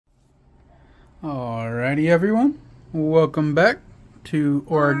Alrighty everyone, welcome back to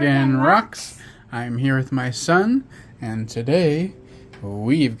Oregon Rocks. I'm here with my son, and today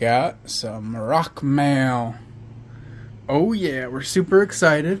we've got some rock mail. Oh yeah, we're super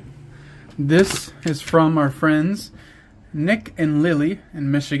excited. This is from our friends Nick and Lily in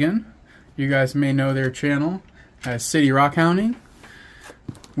Michigan. You guys may know their channel as City Rockhounding.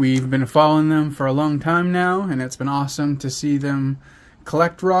 We've been following them for a long time now, and it's been awesome to see them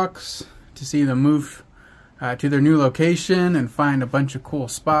collect rocks, to see them move to their new location and find a bunch of cool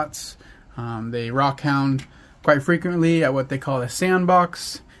spots. They rockhound quite frequently at what they call a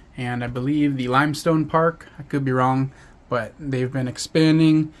sandbox, and I believe the limestone park. I could be wrong, but they've been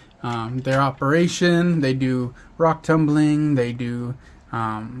expanding their operation. They do rock tumbling, they do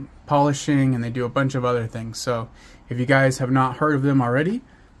polishing, and they do a bunch of other things. So if you guys have not heard of them already,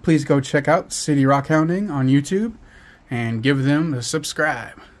 please go check out City Rockhounding on YouTube and give them a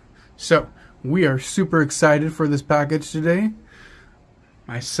subscribe. So we are super excited for this package today.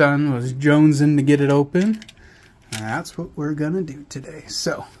 My son was jonesing to get it open, and that's what we're gonna do today.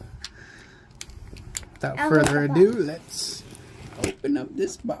 So without further ado, let's open up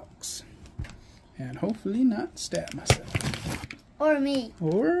this box and hopefully not stab myself or me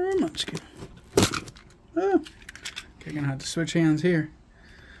or Munchkin. Oh, okay, gonna have to switch hands here.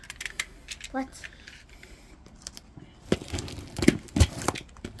 What?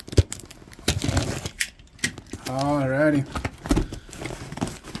 Alrighty.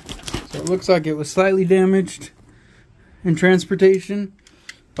 So it looks like it was slightly damaged in transportation,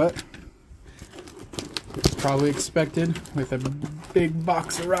 but it's probably expected with a big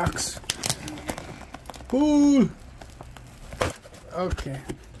box of rocks. Ooh. Okay.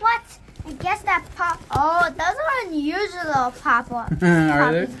 What? I guess that pop. Oh, those are unusual pop-up.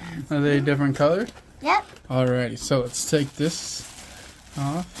 Are they? Are they different colors? Yep. Alrighty. So let's take this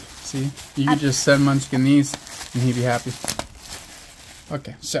off. See, you could just send Munchkin these, and he'd be happy.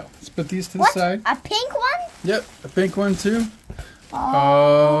 Okay, so let's put these to the side. A pink one? Yep, a pink one too.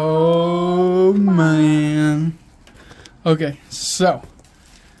 Oh man. Okay, so.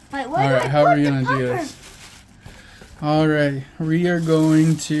 Wait, alright, how are we gonna do this? Alright, we are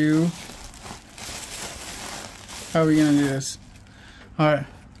going to. How are we gonna do this? Alright,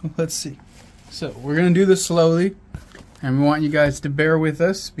 let's see. So we're gonna do this slowly. And we want you guys to bear with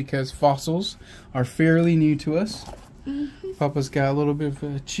us because fossils are fairly new to us. Papa's got a little bit of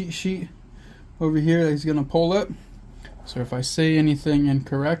a cheat sheet over here that he's going to pull up. So if I say anything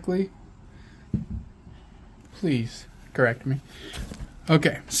incorrectly, please correct me.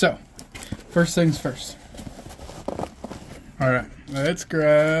 Okay, so first things first. Alright, let's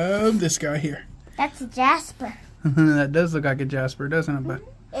grab this guy here. That's a Jasper. That does look like a Jasper, doesn't it? But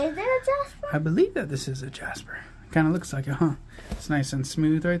is it a Jasper? I believe that this is a Jasper. Kind of looks like it, huh? It's nice and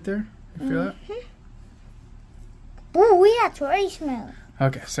smooth right there. You feel that? Ooh, yeah, it's very smooth.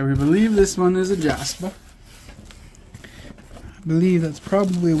 Okay, so we believe this one is a Jasper. I believe that's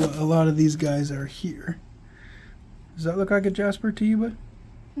probably what a lot of these guys are here. Does that look like a Jasper to you, bud?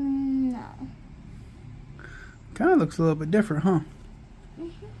 No. Kind of looks a little bit different, huh?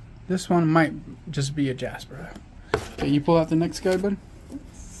 This one might just be a Jasper. Okay, you pull out the next guy, bud?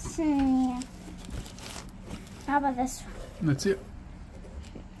 Yeah. How about this one? Let's see it.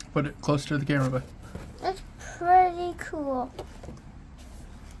 Put it closer to the camera, bud. That's pretty cool.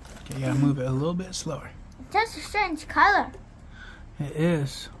 Okay, you gotta move it a little bit slower. It's just a strange color. It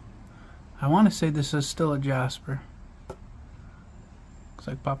is. I want to say this is still a Jasper. Looks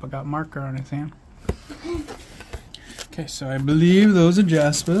like Papa got marker on his hand. Okay, so I believe those are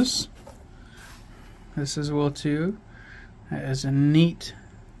Jaspers. This is well too. That is a neat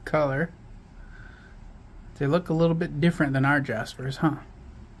color. They look a little bit different than our Jaspers, huh?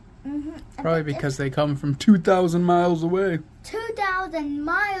 Probably because they come from 2,000 miles away. 2,000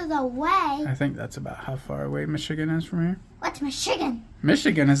 miles away? I think that's about how far away Michigan is from here. What's Michigan?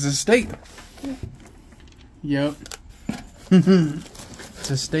 Michigan is a state. Yep.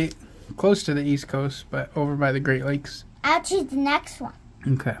 It's a state close to the East Coast, but over by the Great Lakes. I'll choose the next one.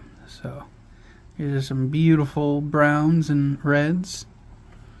 Okay, so here's are some beautiful browns and reds.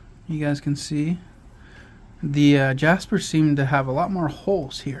 You guys can see. The Jaspers seem to have a lot more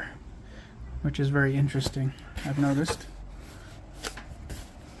holes here, which is very interesting, I've noticed.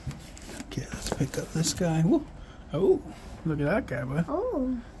 Okay, let's pick up this guy. Woo. Oh, look at that guy, bud.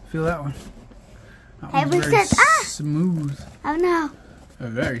 Oh. Feel that one. That Hey, one's very smooth. Oh, no.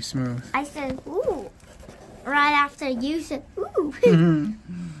 Very smooth. I said, ooh. Right after you said, ooh.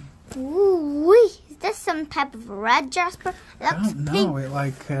 Ooh, wee. Is this some type of red Jasper? It looks I don't know. pink. It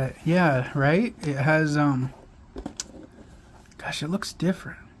like, yeah, right? It has, gosh, it looks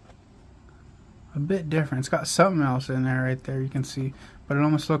different. a bit different. It's got something else in there right there you can see, but it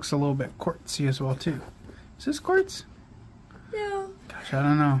almost looks a little bit quartzy as well too. Is this quartz? No. Gosh, I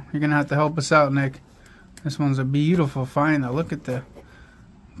don't know. You're gonna have to help us out, Nick. This one's a beautiful find though. Look at the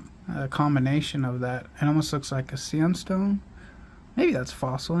combination of that. It almost looks like a sandstone. Maybe that's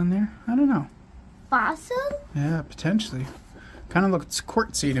fossil in there. I don't know. Fossil? Yeah, potentially. Kind of looks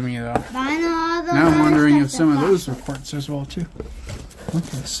quartzy to me though. I know Now I'm wondering if some of those are quartz as well too.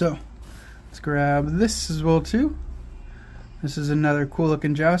 Okay, so let's grab this as well too. This is another cool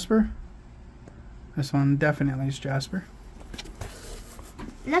looking jasper. This one definitely is jasper.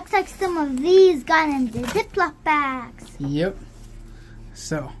 Looks like some of these got into Ziploc bags. Yep.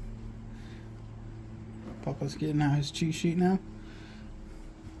 So Papa's getting out his cheat sheet now.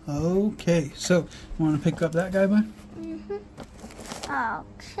 Okay, so you want to pick up that guy, bud?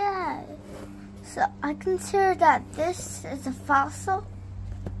 Okay. So I consider that this is a fossil.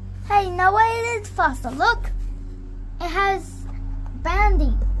 Hey, no way it is fossil. Look. It has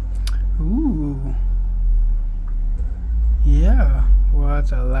banding. Ooh. Yeah. Well,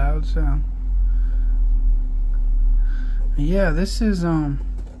 that's a loud sound. Yeah, this is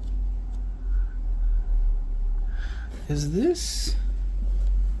this?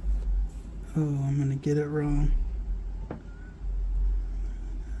 Oh, I'm gonna get it wrong.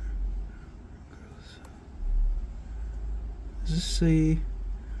 Is this a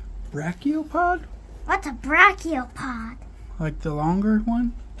brachiopod? What's a brachiopod? Like the longer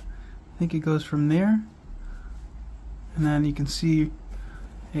one? I think it goes from there. And then you can see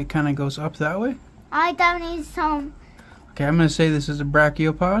it kind of goes up that way. I don't need some. Okay, I'm going to say this is a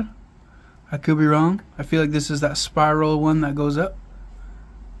brachiopod. I could be wrong. I feel like this is that spiral one that goes up.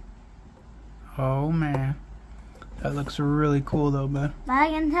 Oh, man. That looks really cool, though, bud. But I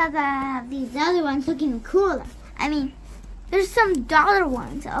can tell that I have these other ones looking cooler. I mean, there's some dollar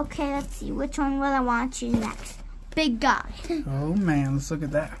ones. Okay, let's see. Which one will I want to choose next? Big guy. Oh, man. Let's look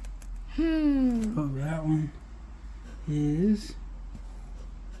at that. Hmm. Oh, that one is...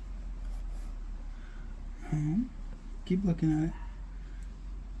 keep looking at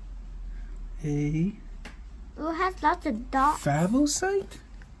it. Ooh, it has lots of dots. Favosite?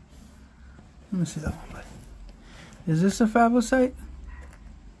 Let me see that one, buddy. Is this a favosite?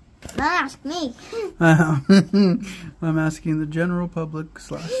 Don't ask me. I'm asking the general public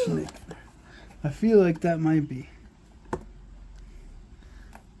 / Nick. I feel like that might be.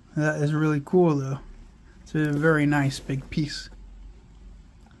 That is really cool, though. It's a very nice big piece.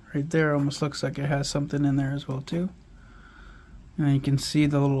 Right there almost looks like it has something in there as well, too. And you can see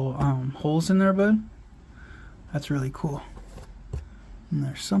the little holes in there, bud. That's really cool. And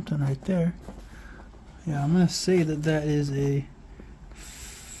there's something right there. Yeah, I'm going to say that that is a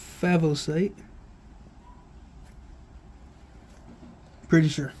favosite. Pretty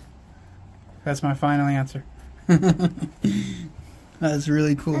sure. That's my final answer. That's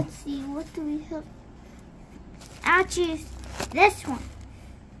really cool. Let's see, what do we have? I'll choose this one.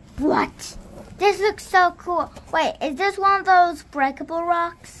 What? This looks so cool. Wait, is this one of those breakable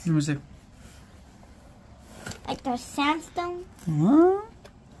rocks? Let me see. Like the sandstone What?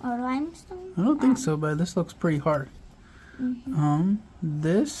 or limestone? I don't think so, but this looks pretty hard.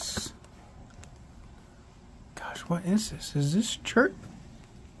 This... Gosh, what is this? Is this chert?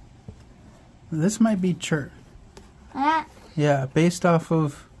 This might be chert. Yeah, based off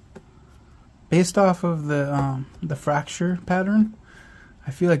of the fracture pattern,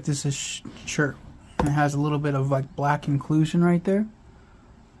 I feel like this is chert. And it has a little bit of like black inclusion right there.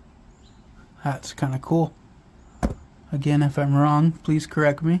 That's kind of cool. Again, if I'm wrong, please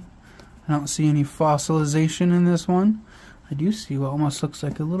correct me. I don't see any fossilization in this one. I do see what almost looks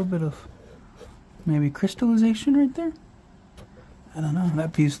like a little bit of maybe crystallization right there. I don't know.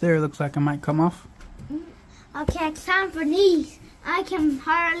 That piece there looks like it might come off. Okay, it's time for these. I can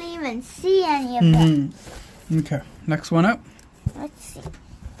hardly even see any of them. Okay, next one up. Let's see.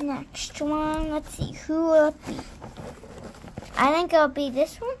 Next one. Let's see. Who will it be? I think it'll be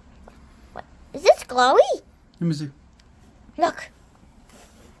this one. What? Is this glowy? Let me see. Look.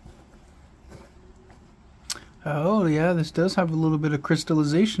 Oh, yeah, this does have a little bit of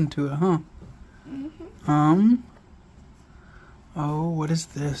crystallization to it, huh? Oh, what is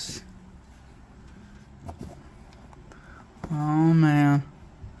this? Oh, man.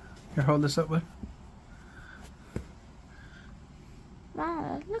 Here, hold this up, bud.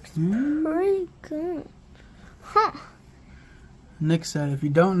 Wow, that looks pretty good. Huh. Nick said, if you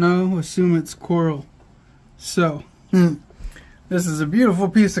don't know, assume it's coral. So, this is a beautiful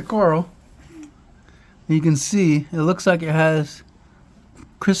piece of coral. You can see, it looks like it has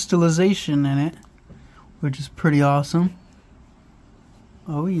crystallization in it, which is pretty awesome.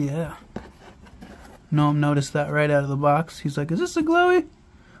 Oh, yeah. Noam noticed that right out of the box. He's like, is this a glowy?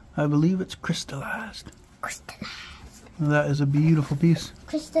 I believe it's crystallized. Crystallized. That is a beautiful piece.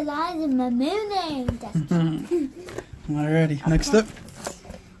 Crystallized in my moon. Alrighty, next up.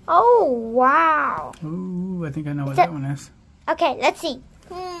 Oh, wow. Ooh, I think I know what that one is. Okay, let's see.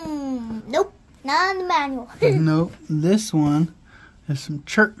 Nope, not in the manual. Nope, this one is some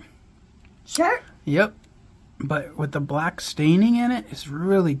chert. Chert? Yep, but with the black staining in it, it's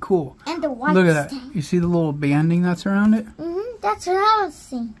really cool. And the white Look at stain. that. You see the little banding that's around it? That's what I was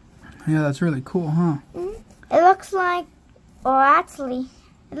seeing. Yeah, that's really cool, huh? It looks like, or actually,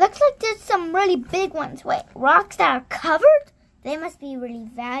 it looks like there's some really big ones. Wait, rocks that are covered? They must be really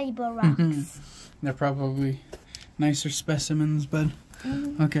valuable rocks. They're probably nicer specimens, but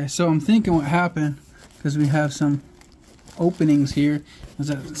okay. So I'm thinking what happened, because we have some openings here, is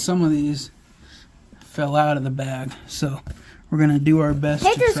that some of these fell out of the bag. So we're gonna do our best.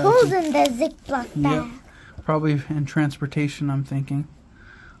 Hey, to there's try holes to, in the Ziploc bag. Yep, probably in transportation, I'm thinking.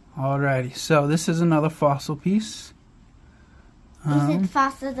 Alrighty, so this is another fossil piece. You said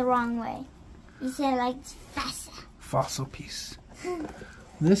fossil the wrong way. You said like fossil. Fossil piece.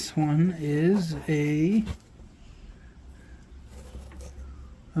 This one is a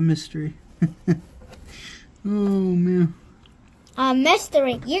mystery. Oh man. A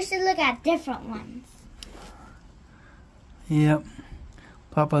mystery. You should look at different ones. Yep.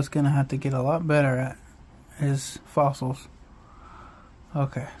 Papa's gonna have to get a lot better at his fossils.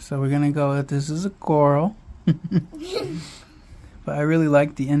 Okay, so we're gonna go with this is a coral. But I really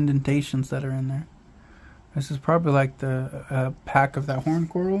like the indentations that are in there. This is probably like the pack of that horn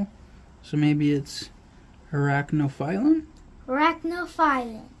coral. So maybe it's arachnophyllum?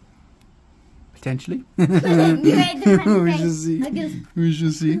 Arachnophyllum. Potentially. You made the We shall see. We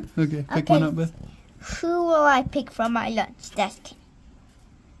shall see. Okay, pick one up, Beth. Who will I pick from my lunch desk?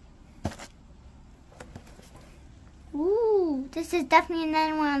 Ooh, this is definitely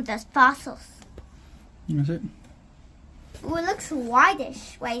another one of those fossils. That's it. Ooh, it looks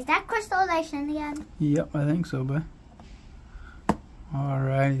whitish. Wait, is that crystallization again? Yep, I think so, Beth.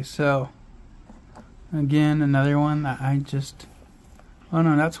 Alrighty, so again, another one that I just... Oh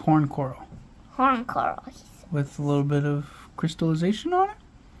no, that's horn coral. Horn coral. With a little bit of crystallization on it?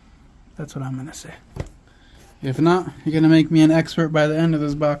 That's what I'm going to say. If not, you're going to make me an expert by the end of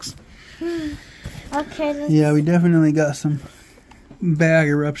this box. Okay. Yeah, we definitely got some bag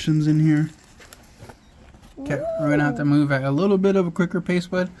eruptions in here. Okay, we're going to have to move at a little bit of a quicker pace,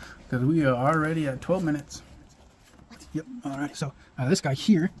 bud, because we are already at 12 minutes. Yep, alright, so this guy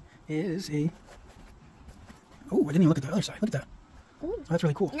here is a... Oh, I didn't even look at the other side. Look at that. Oh, that's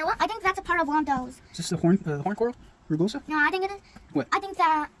really cool. You know what? I think that's a part of one of those. Is this the horn coral? Rugosa? No, I think it is. What? I think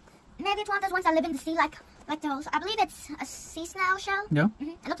that maybe it's one of those ones that live in the sea, like those. I believe it's a sea snail shell. Yeah?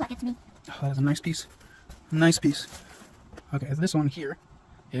 It looks like it to me. Oh, that is a nice piece. Nice piece. Okay, this one here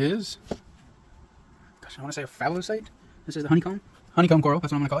is... Gosh, I want to say a phallocyte. This is the honeycomb. Honeycomb coral,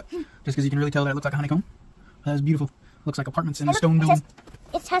 that's what I'm going to call it. Just because you can really tell that it looks like a honeycomb. That is beautiful. Looks like apartments in a stone dome.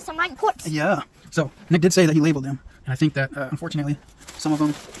 It has some writing quartz. Yeah. So, Nick did say that he labeled them. And I think that, unfortunately, some of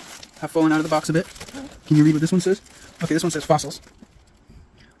them have fallen out of the box a bit. Can you read what this one says? Okay, this one says fossils.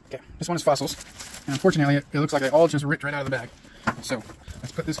 Okay, this one is fossils. And unfortunately, it looks like they all just ripped right out of the bag. So,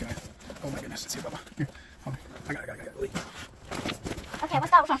 let's put this guy. Oh my goodness, let's see, Bubba. Here, hold on. I got it. Okay,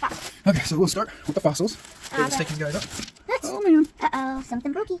 what's that one fossils? Okay, so we'll start with the fossils. Okay, let's take these guys up. Oh man. Uh-oh,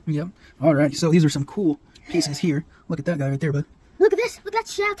 something broke. Yep. Alright, so these are some cool pieces here. Look at that guy right there, bud. Look at this. Look at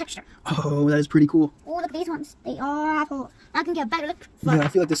that shell texture. Oh, that is pretty cool. Oh, look at these ones. They all have holes. I can get a better look. Yeah, I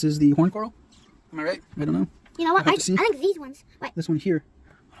feel like this is the horn coral. Am I right? I don't know. You know what? I have to see. think these ones. Wait. This one here.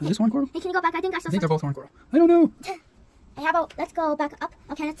 Is this horn coral? Hey, can you go back? I think I saw I think they're both horn coral. I don't know. Hey, how about let's go back up?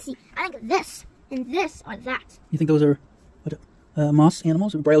 Okay, let's see. I think this and this are that. You think those are what, moss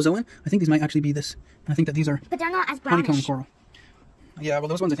animals or bryozoan? I think these might actually be this. And I think that these are But they're not as brownish. honeycomb coral. Yeah, well,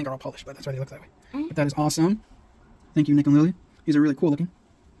 those ones I think are all polished, but that's why they look that way. But that is awesome. Thank you, Nick and Lily. These are really cool looking.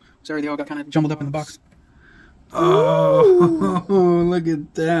 Sorry, they all got kind of jumbled up in the box. Oh, look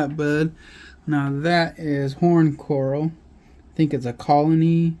at that, bud. Now that is horn coral. I think it's a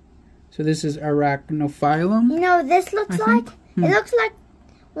colony. So this is arachnophyllum. You know, this looks like it looks like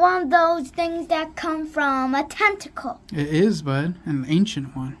one of those things that come from a tentacle. It is, bud. An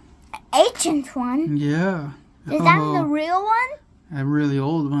ancient one. Ancient one. Yeah. Is that the real one? A really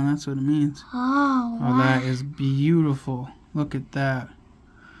old one. That's what it means. Oh, wow. Oh, that is beautiful. Look at that.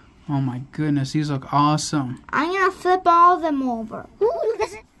 Oh my goodness, these look awesome. I'm gonna flip all of them over. Ooh, look at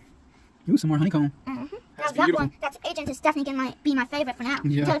this. Ooh, some more honeycomb. That's that one. That's Agent is definitely gonna be my favorite for now.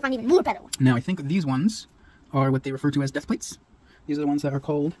 Yeah. Until I find even more better ones. Now, I think these ones are what they refer to as death plates. These are the ones that are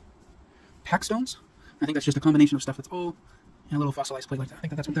called pack stones. I think that's just a combination of stuff that's all in a little fossilized plate like that. I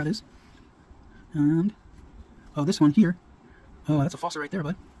think that's what that is. And, oh, this one here. Oh, that's a fossil right there,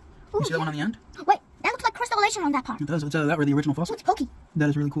 bud. You see that one on the end? Wait, that looks like crystallization on that part. It does. It's that were the original fossil. Oh, it's pokey. That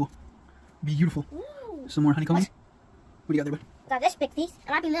is really cool. Beautiful. Ooh. Some more honeycomb. What do you got there, bud? Got this big piece. It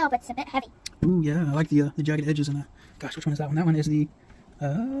might be little, but it's a bit heavy. Ooh, yeah. I like the jagged edges in that. Gosh, which one is that one? That one is the...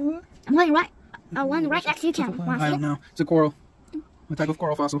 I'm going right. One right next to you, Cam. I don't know. It's a coral. What type of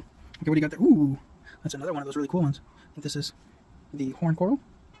coral fossil? Okay, what do you got there? Ooh, that's another one of those really cool ones. I think this is the horn coral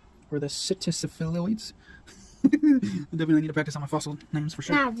or the citisophiloids. I definitely need to practice on my fossil names for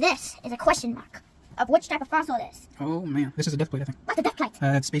sure. Now this is a question mark of which type of fossil it is. Oh man, this is a death plate, I think. What's a death plate?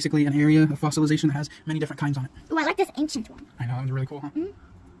 It's basically an area of fossilization that has many different kinds on it. Ooh, I like this ancient one. I know, that was really cool, huh?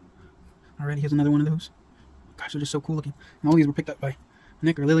 Already, here's another one of those. Gosh, they're just so cool looking. And all these were picked up by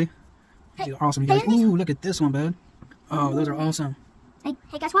Nick or Lily. Hey, these are awesome. You guys. Ooh, look at this one, bud. Oh, those are awesome. Hey,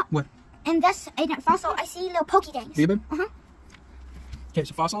 guess what? What? In this ancient fossil, I see little pokey things. See, bud? Okay,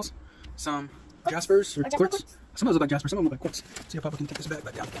 so fossils, some Jaspers or quartz. Some of those look like Jaspers, some of them look like quartz. See if Papa can take this back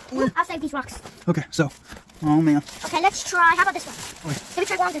down again. I'll save these rocks. Okay, so, oh man. Okay, let's try. How about this one? Wait. Did we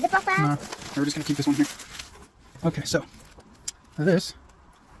try going to the Ziploc bag? No, we're just gonna keep this one here. Okay, so this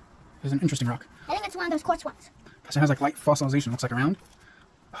is an interesting rock. I think it's one of those quartz ones. Because it has like light fossilization, looks like around.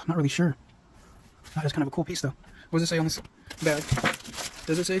 I'm not really sure. That is kind of a cool piece though. What does it say on this bag?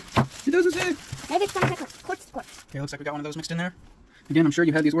 Does it say? It doesn't say. Maybe it's something like quartz. Okay, looks like we got one of those mixed in there. Again, I'm sure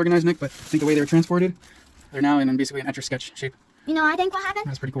you had these organized, Nick, but I think the way they were transported, they're now in basically an Etch-a-Sketch shape. You know, I think what happened?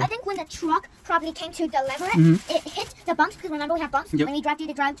 That's pretty cool. I think when the truck probably came to deliver it, it hit the bumps, because remember we have bumps when we drive through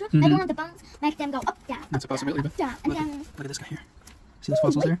the drive-thru? Maybe one of the bumps make them go up, down. That's a possibility, but down, and look at this guy here. See those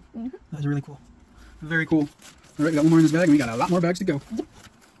fossils there? That's really cool. Very cool. All right, we got one more in this bag, and we got a lot more bags to go. Yep.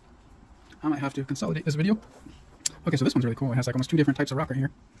 I might have to consolidate this video. Okay, so this one's really cool. It has like almost 2 different types of rock right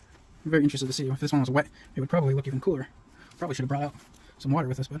here. I'm very interested to see if this one was wet. It would probably look even cooler. Probably should have brought out some water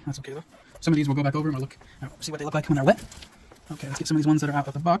with us, but that's okay though. Some of these we'll go back over and we'll look, see what they look like when they're wet. Okay, let's get some of these ones that are out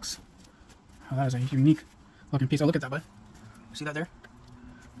of the box. Oh, that is a unique looking piece. Oh, look at that, bud. See that there?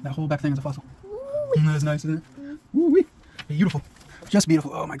 That whole back thing is a fossil. That's nice, isn't it? Ooh-wee. Beautiful. Just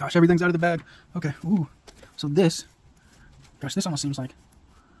beautiful. Oh my gosh, everything's out of the bag. Okay, ooh. So this, gosh, this almost seems like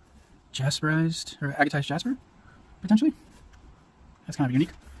Jasperized, or agatized jasper, potentially. That's kind of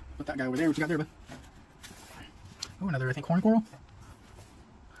unique. Put that guy over there. What you got there, bud? Oh, another, I think, horn coral.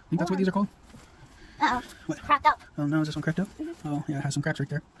 I think that's what these are called. Uh-oh. What? It's cracked up. Oh, no, is this one cracked up? Oh, yeah, it has some cracks right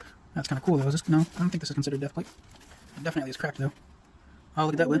there. That's kind of cool, though. Is this? No, I don't think this is considered death plate. It definitely is cracked, though. Oh,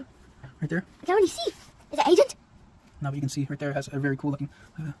 look at that lid. Right there. I can't really see. Is it agent? No, but you can see right there it has a very cool looking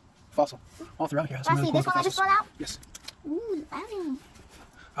fossil. All throughout here has some really This cool one I just brought out? Yes. Ooh, wow.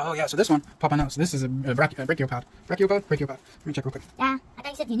 Oh, yeah, so this one, Papa knows. This is a brachiopod. Brachiopod? Brachiopod. Let me check real quick. Yeah, I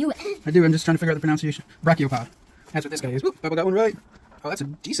thought you said you knew it. I do, I'm just trying to figure out the pronunciation. Brachiopod. That's what this guy is. Woo, Papa got one right. Oh, that's a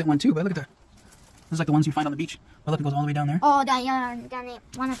decent one, too, but look at that. This is like the ones you find on the beach. But look, it goes all the way down there. Oh, you're gonna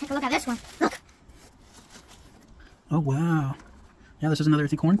want to take a look at this one. Look. Oh, wow. Yeah, this is another, I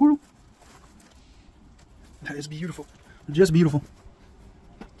think, horn coral. That is beautiful. Just beautiful.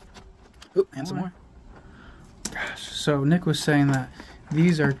 Oh, and some more. Gosh, so Nick was saying that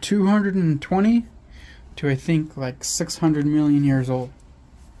these are 220 to, I think, like 600 million years old.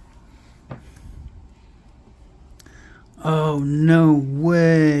 Oh, no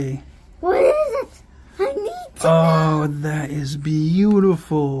way. What is it? I need to know. That is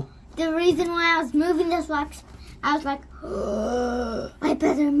beautiful. The reason why I was moving this rocks, I was like, oh, I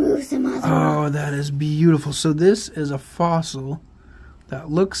better move some other rocks. That is beautiful. So this is a fossil that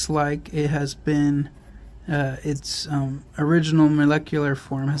looks like it has been, its original molecular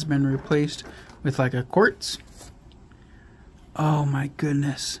form has been replaced with like a quartz. Oh my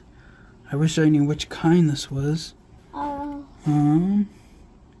goodness. I wish I knew which kind this was.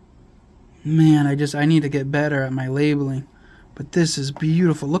 Man, I need to get better at my labeling. But this is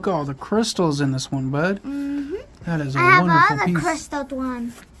beautiful. Look at all the crystals in this one, bud. That is a wonderful piece. I have all the crystalled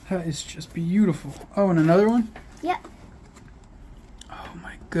ones. That is just beautiful. Oh, and another one? Yep. Oh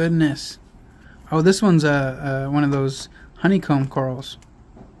my goodness. Oh, this one's one of those honeycomb corals.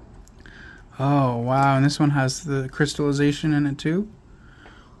 Oh, wow. And this one has the crystallization in it too.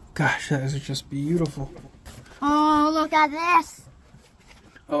 Gosh, that is just beautiful. Oh, look at this.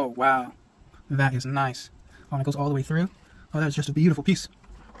 Oh, wow. That is nice. Oh, and it goes all the way through. Oh, that's just a beautiful piece.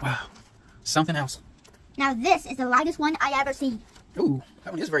 Wow. Something else. Now, this is the lightest one I ever seen. Ooh,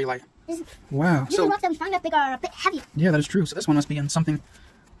 that one is very light. Wow. Usually rocks that we find that big are a bit heavier. Yeah, that is true. So this one must be in something...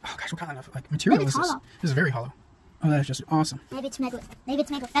 Oh, gosh, what kind of material is this? Hollow. This is very hollow. Oh, that is just awesome. Maybe it's made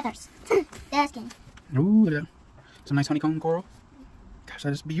with feathers. They're asking. Ooh, look at that. Some nice honeycomb coral. Gosh,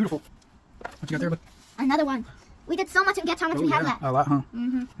 that is beautiful. What you got there, bud? Another one. We did so much and guess how much we have left. A lot, huh?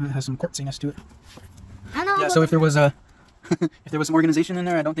 Mm-hmm. It has some quartziness to it. I know. Yeah, so if there was a if there was some organization in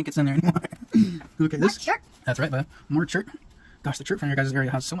there, I don't think it's in there anymore. Look at this. Shirt. That's right, bud. More shirt. Gosh, the shirt from your guys' area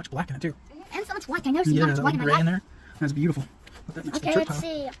has so much black in it too. And so much white. I never seen that much white in my gray life. in there. That's beautiful. Put that next to the Okay, shirt let's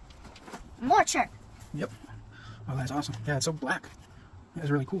pile. see. More shirt. Yep. Oh, that's awesome. Yeah, it's so black. That's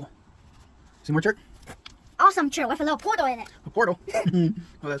really cool. See more shirt? Awesome shirt with a little portal in it. A portal.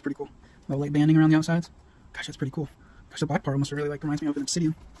 Oh, that's pretty cool. A little light banding around the outsides. Gosh, that's pretty cool. Gosh, the black part almost really like reminds me of an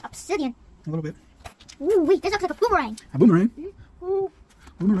obsidian. Obsidian. A little bit. Ooh, wait, this looks like a boomerang. A boomerang. Ooh.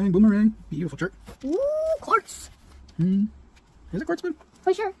 Boomerang, boomerang. Beautiful shirt. Ooh, quartz. Is it quartz, bud?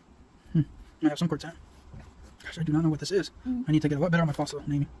 For sure. I have some quartz in it. Gosh, I do not know what this is. I need to get a lot better on my fossil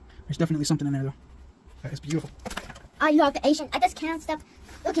naming. There's definitely something in there, though. That is beautiful. You have the ancient. I just can't stop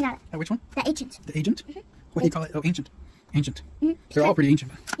looking at it. Which one? The ancient. The agent? What do you call it? Oh, ancient. Ancient. Mm-hmm. They're all pretty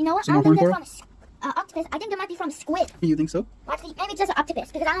ancient. You know what? Some I more don't think horn that's from a octopus. I think it might be from a squid. You think so? Actually, maybe it's just an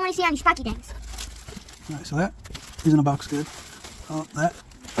octopus because I don't want to see any spiky things. Alright, so that is in a box good. Oh, that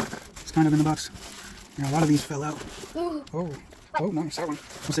is kind of in the box. Yeah, a lot of these fell out. Ooh. Oh, nice. That one.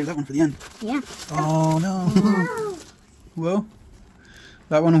 We'll save that one for the end. Yeah. Oh, no. Wow. Whoa.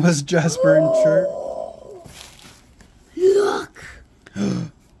 That one was Jasper and Chert. Look.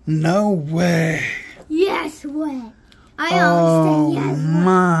 No way. Yes way. I always say yes.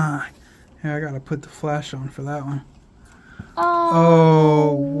 My. Yeah, I gotta put the flash on for that one.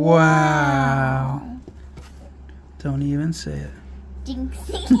 Oh, wow. Don't even say it.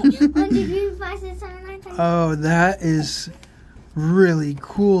 Jinxie. 1, 2, 3, 4, 5, 6, 7, 8, 9, 10. Oh, that is really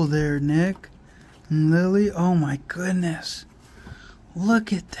cool there, Nick. And Lily, oh my goodness.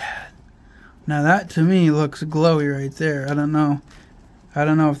 Look at that. Now that to me looks glowy right there. I don't know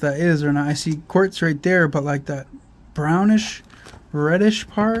if that is or not. I see quartz right there, but like that brownish, reddish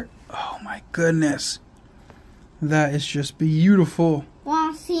part. Oh my goodness. That is just beautiful.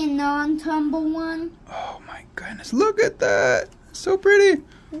 Want to see a non-tumble one? Oh my goodness. Look at that. So pretty.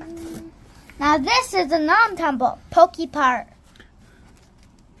 Now this is a non-tumble pokey part.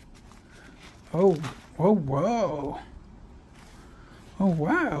 Oh, whoa, whoa. Oh,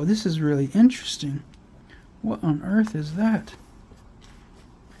 wow. This is really interesting. What on earth is that?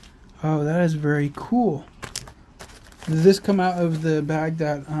 Oh, that is very cool. Did this come out of the bag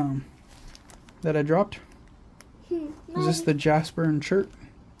that that I dropped? Is this the Jasper and Chert?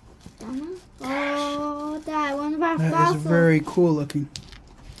 Oh, that one of our That fossils. is very cool looking.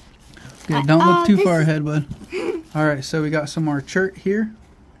 Okay, don't look too far ahead, bud. Alright, so we got some more Chert here.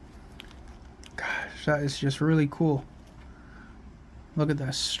 Gosh, that is just really cool. Look at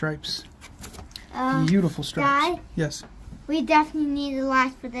that stripes. Beautiful stripes. Dad? Yes. We definitely need a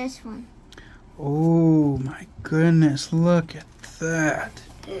light for this one. Oh my goodness, look at that.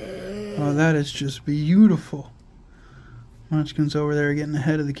 Oh, that is just beautiful. Munchkin's over there getting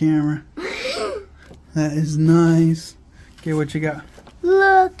ahead of the camera. That is nice. Okay, what you got?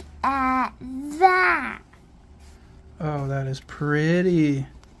 Look at that. Oh, that is pretty.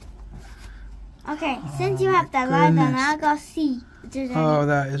 Okay, since you have that light on, goodness. I'll go see. If there's any. Oh,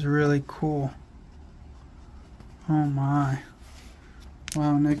 that is really cool. Oh my.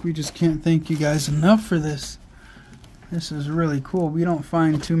 Wow, Nick, we just can't thank you guys enough for this. This is really cool. We don't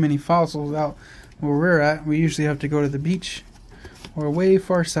find too many fossils out where we're at. We usually have to go to the beach or way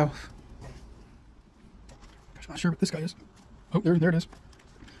far south. I'm not sure what this guy is. Oh, there it is.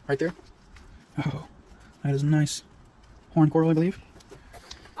 Right there. Oh, that is nice. Horn coral, I believe.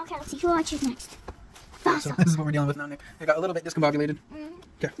 Okay, let's see who I choose next. So Fossil. this is what we're dealing with now, Nick. It got a little bit discombobulated.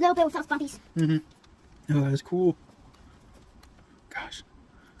 A little bit without bumpies. Oh, that is cool. Gosh.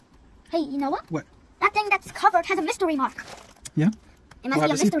 Hey, you know what? What? That thing that's covered has a mystery mark. Yeah? It must be a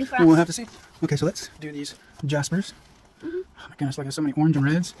mystery for us. We'll have to see. Okay, so let's do these Jaspers. Oh my goodness, like there's so many orange and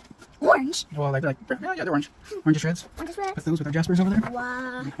reds. Orange? Well, like yeah, they're orange. Orange shreds. Orange red. Put those with our Jaspers over there.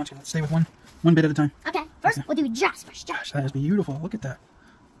 Wow. Let's stay with one bit at a time. Okay, first we'll do Jaspers. Gosh, that is beautiful. Look at that.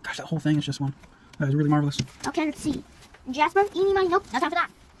 Gosh, that whole thing is just one. That is really marvelous. Okay, let's see. Jasper, eeny, miny, nope, no time for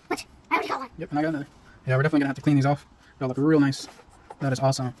that. What? I already got one. Yep, and I got another. Yeah, we're definitely gonna have to clean these off. They'll look real nice. That is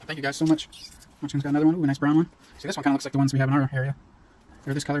awesome. Thank you guys so much. Munchkin's got another one. Ooh, a nice brown one. See, this one kind of looks like the ones we have in our area.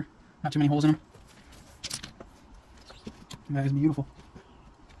 They're this color. Not too many holes in them. That is beautiful.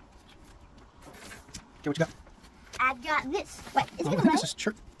 Okay, what you got? I got this. Wait, is Oh, it I think red? this is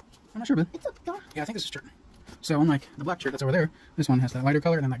Chert. I'm not sure, bud. It's a dark. Yeah, I think this is Chert. So unlike the black Chert that's over there, this one has that lighter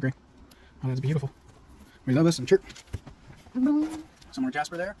color and that gray. Oh, that's beautiful. We love this and Chert. Boom. Some more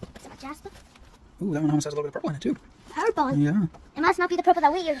Jasper there. Is that Jasper? Ooh, that one almost has a little bit of purple in it too. Purple. Yeah. It must not be the purple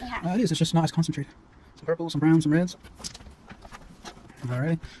that we usually have. It is. It's just not as concentrated. Some purple, some brown, some reds.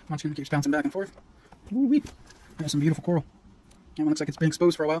 Alrighty. Munchkin keeps bouncing back and forth. Ooh-wee. There's some beautiful coral. That one looks like it's been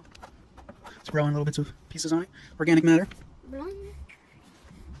exposed for a while. It's growing little bits of pieces on it. Organic matter.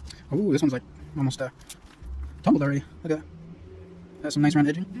 Oh, this one's like almost tumbled already. Look at that. That's some nice round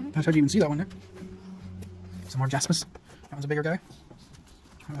edging. How'd you even see that one there? Some more Jaspers. That one's a bigger guy.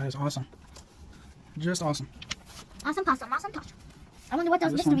 Oh, that is awesome. Just awesome. Awesome possum, awesome possum. I wonder what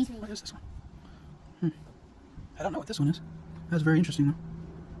those mysteries mean. What is this one? I don't know what this one is. That's very interesting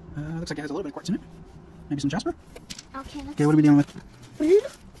though. Looks like it has a little bit of quartz in it. Maybe some jasper. Okay, what are we dealing with?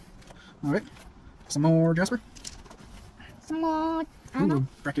 Alright. Some more jasper. Some more, I don't know.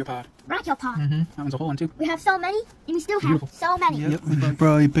 Brachiopod. Brachiopod. That one's a whole one too. We have so many, and we still have so many. Yep, we should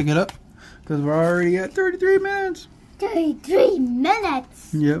probably pick it up because we're already at 33 minutes. 33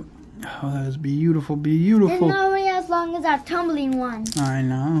 minutes? Yep. Oh, that is beautiful, beautiful. It's not really as long as our tumbling one. I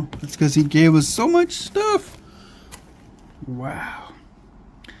know. That's because he gave us so much stuff. Wow.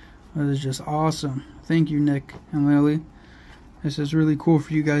 That is just awesome. Thank you, Nick and Lily. This is really cool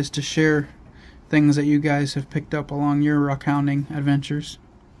for you guys to share things that you guys have picked up along your rock hounding adventures.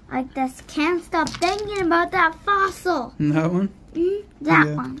 I just can't stop thinking about that fossil. That one?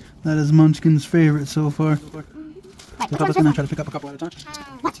 That one. That is Munchkin's favorite so far. Wait, Papa's going to try to pick up a couple at a time.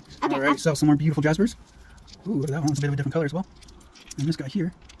 What? Okay. Alright, so some more beautiful Jaspers. Ooh, look at that one. It's a bit of a different color as well. And this guy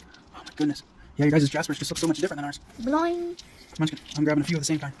here. Oh my goodness. Yeah, you guys' Jaspers just look so much different than ours. Blowing. Munchkin, I'm grabbing a few at the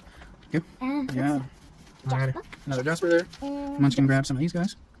same time. Yep. Yeah. Alrighty. Another Jasper there. Munchkin grab some of these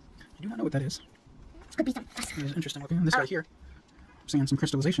guys. I do not know what that is. Could be some. It is interesting looking. And this guy here. I'm seeing some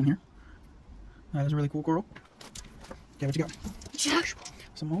crystallization here. That is a really cool coral. Okay, what you got? Jasper.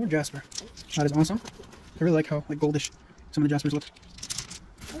 Some more Jasper. That is awesome. I really like how goldish some of the Jaspers look.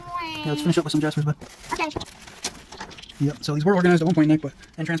 Yeah, let's finish up with some Jaspers, bud. Okay. Yep, so these were organized at one point, Nick, but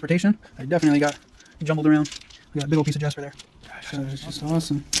in transportation, I definitely got jumbled around. We got a big old piece of Jasper there. Gosh, that is just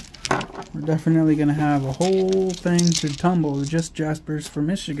awesome. We're definitely going to have a whole thing to tumble with just Jaspers for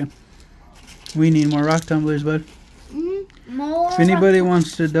Michigan. We need more rock tumblers, bud. More. If anybody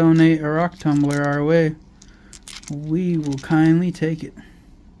wants to donate a rock tumbler our way, we will kindly take it.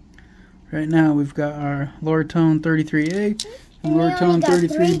 Right now, we've got our Lortone 33A and Lortone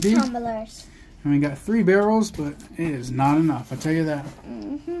 33B. And we got 3 barrels, but it is not enough. I'll tell you that.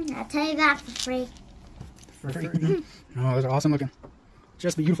 I'll tell you that for free. For free. Oh, those are awesome looking.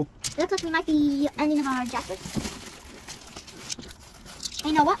 Just beautiful. It looks like we might be ending of our Jaspers. Hey,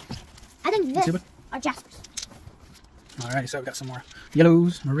 you know what? I think this are Jaspers. Alright, so we've got some more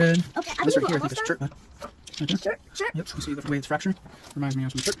yellows, more red. Okay, this right here, I think it's shirt, bud. Shirt. Yep, you see the way it's fractured? Reminds me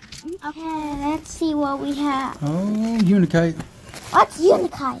of some shirt. Okay, let's see what we have. Oh, Unikite. What's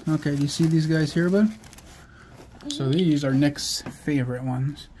Unikite? Okay, do you see these guys here, bud? So these are Nick's favorite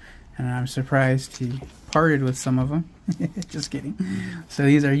ones. And I'm surprised he parted with some of them. Just kidding. So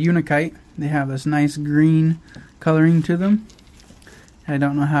these are Unikite. They have this nice green coloring to them. I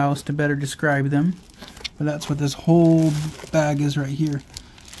don't know how else to better describe them. But that's what this whole bag is right here.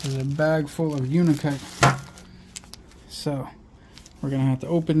 There's a bag full of Unikite. So we're going to have to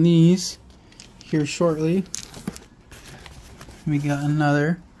open these here shortly. We got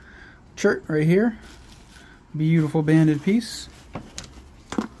another shirt right here. Beautiful banded piece.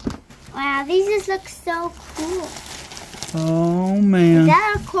 Wow, these just look so cool. Oh man. Is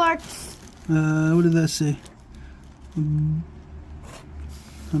that a quartz? What did that say?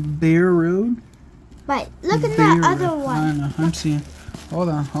 A Bear Road? Wait, look at that other one. I know, I'm seeing. Hold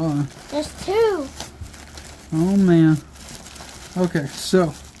on. There's 2. Oh man. Okay,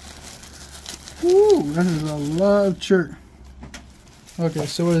 so. Ooh, that is a lot of shirt. Okay,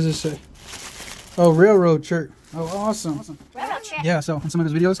 so what does this say? Oh, railroad shirt. Oh, awesome. Railroad shirt. Yeah, so in some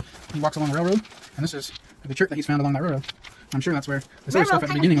of his videos, he walks along the railroad, and this is the shirt that he's found along that railroad. I'm sure that's where this other stuff at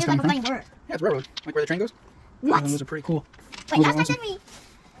the beginning is coming from. Yeah, it's railroad, like where the train goes. What? Those are pretty cool. Wait, last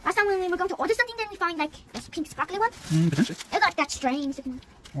time when we were going to order something, didn't we find like this pink sparkly one? Potentially. It was like that strange looking.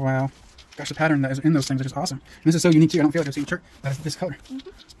 Wow. Gosh, the pattern that is in those things is just awesome. And this is so unique too. I don't feel like I've seen a shirt that is this color. You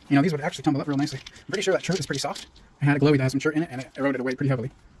know, these would actually tumble up real nicely. I'm pretty sure that shirt is pretty soft. I had a glowy that has some shirt in it, and it eroded away pretty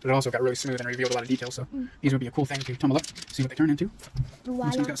heavily. But it also got really smooth and revealed a lot of details. So these would be a cool thing to tumble up, see what they turn into.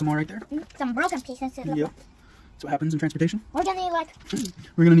 Voila. We've got some more right there. Some broken pieces. Yep. That's what happens in transportation. We're gonna need like.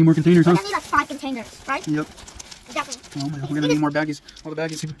 We're gonna need more containers, huh? We're gonna need like 5 containers, right? Yep. Definitely. Oh man, we're gonna need more baggies. All the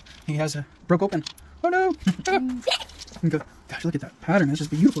baggies he has broke open. Oh no! Gosh, look at that pattern. It's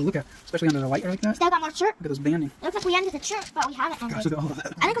just beautiful to look at, especially under the light like that. Still got more shirt. Look at those banding. It looks like we ended the shirt, but we haven't ended. Gosh, look at all of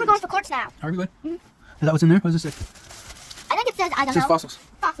that. I think we're going for quartz now. Are we good? Is that what's in there? What does this say? I think it says, I don't know. It says fossils.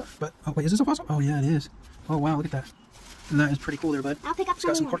 Fossils. But, oh wait, is this a fossil? Oh yeah, it is. Oh wow, look at that. That is pretty cool there, bud. I'll pick up It's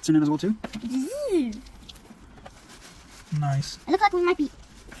got some quartz in it as well too. Nice. It looks like we might be,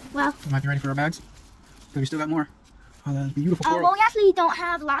 well. We might be ready for our bags. But we still got more. Oh, that's beautiful coral. Well, we actually don't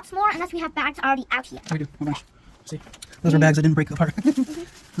have lots more unless we have bags already out here. We do, a bunch. See, those are bags that didn't break apart.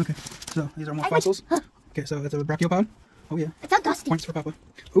 Okay, so these are more fossils. Okay, so that's a brachiopod. Oh yeah. It's so dusty. Points for Papa.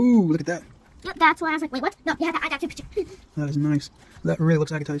 Ooh, look at that. Yep, that's why I was like, wait, what? No, yeah, I got your picture. That is nice. That really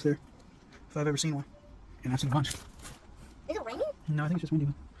looks agatized there. If I've ever seen one. And I've seen a bunch. Is it raining? No, I think it's just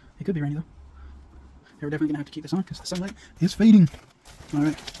windy. It could be rainy though. Yeah, we're definitely gonna have to keep this on because the sunlight is fading. All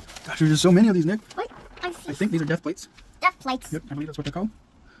right. Gosh, there's just so many of these, Nick. Wait, I see. I think these are death plates. Death plates. Yep, I believe that's what they're called.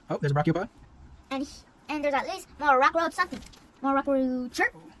 Oh, there's a brachiopod. And there's at least more rock road something. More rock road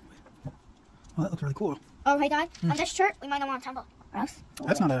shirt. Oh, that looks really cool. Oh, hey, guys. On this shirt, we might not want to tumble. Or else.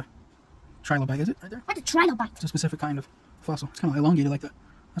 That's not a trilobite, is it? Right there? What's a trilobite? It's a specific kind of fossil. It's kind of elongated like that.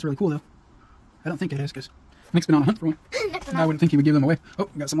 That's really cool, though. I don't think it is, because Nick's been on a hunt for one. I wouldn't think he would give them away. Oh,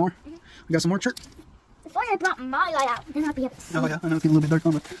 we got some more. We got some more chert. If only I brought my light out, then I'd be able to see. Oh, yeah. I know it's getting a little bit dark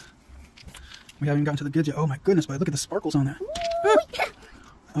on, but we haven't even gotten to the goods yet. Oh, my goodness, but look at the sparkles on that.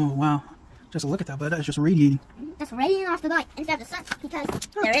 Oh, wow. Just look at that, but that is just radiating. That's radiating off the light instead of the sun, because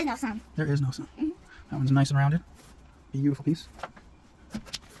there is no sun. There is no sun. That one's nice and rounded. Beautiful piece. I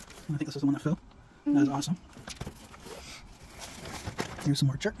think this is the one that fell. That is awesome. Here's some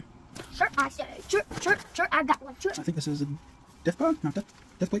more chert. Shirt, I said, shirt, I got one shirt. I think this is a death pod, not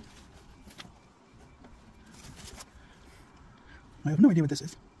death plate. I have no idea what this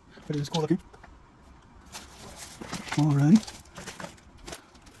is, but it is cool looking. Alrighty.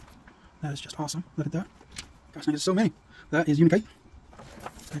 That is just awesome. Look at that. Gosh, there's so many. That is unikite.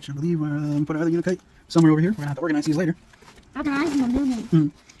 Which I believe we're put another unikite somewhere over here. We're gonna have to organize these later. Organize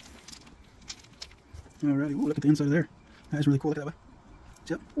them. Alrighty. Ooh, look at the inside of there. That is really cool. Look at that.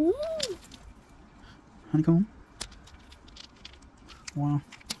 Yep. Ooh. Honeycomb. Wow.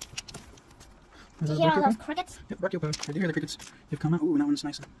 Do you hear all those crickets? Yep, brachiopod. I do hear the crickets. They've come out. Ooh, and that one's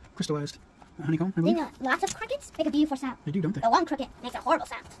nice and crystallized. Honeycomb, I believe. You know, lots of crickets make a beautiful sound. They do, don't they? The one cricket makes a horrible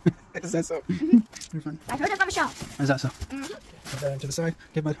sound. Is that so? You're fun. I heard it from a show. Is that so? Put that to the side.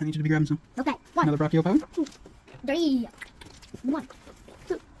 Okay, bud, I need you to be grabbing some. Okay, one. Another brachiopod. 2, 3. 1,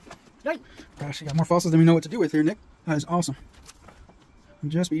 2, 3. Gosh, you got more fossils than we know what to do with here, Nick. That is awesome.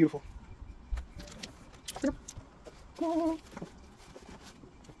 Just beautiful.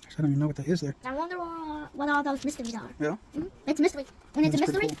 I don't even know what that is there. I wonder what all those mysteries are. Yeah? It's a mystery. When it's a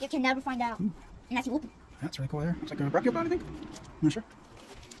That's mystery, pretty cool. you can never find out. Unless you open. That's really cool there. Looks like a brachiopod, I think. I'm not sure.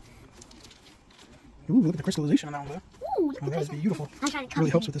 Ooh, look at the crystallization on that one, though. Ooh, look Oh, at that is this. beautiful. I'm trying to It cover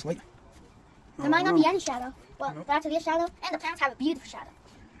really helps it. with this light. There might not be any shadow. Well, Nope. there actually is shadow, and the plants have a beautiful shadow.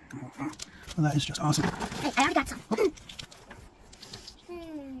 Well, that is just awesome. Hey, I already got some.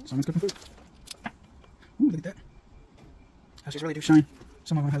 Someone's cooking food. Ooh, look at that. Those really do shine.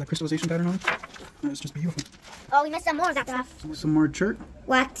 Some of them have that crystallization pattern on them. That's just beautiful. Oh, we missed some more of that stuff. Some more chert.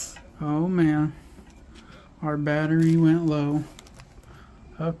 What? Oh man, our battery went low.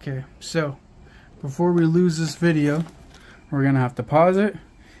 Okay, so before we lose this video, we're gonna have to pause it,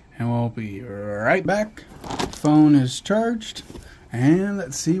 and we'll be right back. Phone is charged, and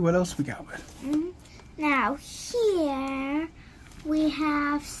let's see what else we got with. Now here we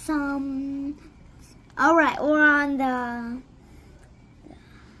have some. All right, we're on the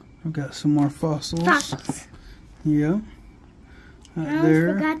I've got some more fossils. fossils. Yeah. I always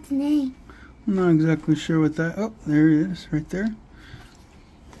There. forgot the name. I'm not exactly sure what that. Oh, there it is, right there.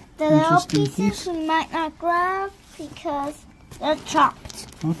 The little Interesting pieces piece. we might not grab because they're chopped.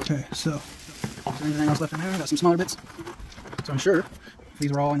 Okay, so is there anything else left in there? Got some smaller bits. So I'm sure if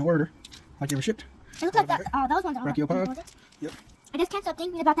these were all in order, like they were shipped. It looks like that. Oh, those ones are. Brachiopod. Yep. I just can't stop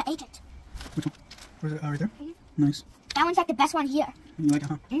thinking about the agent. Which one? Where's it? Oh, right there. Nice. That one's like the best one here. You like it,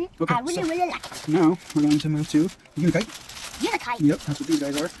 huh? Okay, I really, so really like it. now we're going to move to unikite. Unikite. Yep, that's what these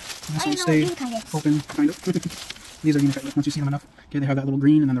guys are. And this I one don't know stay what unikite is. open, kind of. These are unikite. Once you see them enough, okay, they have that little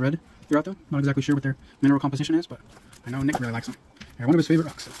green and then the red throughout them. Not exactly sure what their mineral composition is, but I know Nick really likes them. They're one of his favorite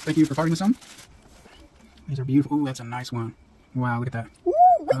rocks. So thank you for parting with some. These are beautiful. Ooh, that's a nice one. Wow, look at that. Ooh,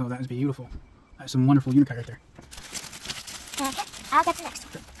 Oh, that is beautiful. That's some wonderful unikite right there. okay, I'll get the next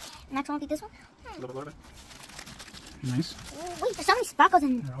one. Next one will be this one. A little bit. Nice. Ooh, wait, there's so many sparkles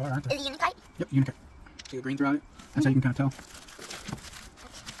in. There are, aren't there? Is it unikite? Yep, unikite. See the green throughout it? That's how you can kind of tell.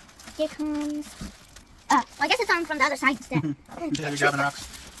 Here comes. Well, I guess it's on from the other side instead. Yeah, you're grabbing rocks.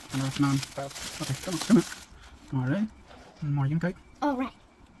 And rock non-pile. Okay, come on. Alright. One more unikite. All right.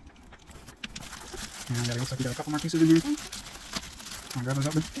 And it looks like we got a couple more pieces in here. I'll grab those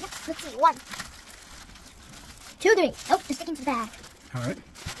out there. Yeah, let's see. 1, 2, 3. Oh, they're sticking to the bag. Alright.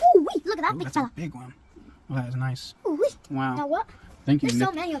 Ooh, wait, look at that Ooh, big that's a fella. big one. Oh, that is nice. Ooh, wait. Wow. Now what? Thank you, There's so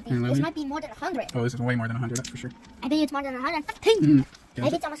Nick many of these. and This Lily. might be more than 100. Oh, this is way more than 100, that's for sure. I think it's more than 115. Mm.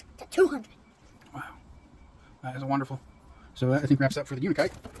 Maybe it's almost to 200. Wow. That is wonderful. So that, I think, wraps up for the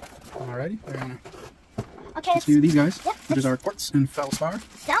unikite. Alrighty, we're going to Okay, let's do these guys, yep, which is our quartz and feldspar.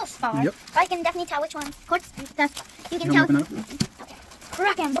 Feldspar? Yep. I can definitely tell which one's quartz and feldspar. You can You tell. open it up. Okay.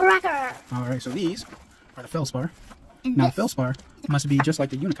 Rock and rocker. Alright, so these are the feldspar. And Now, this. the feldspar must be just like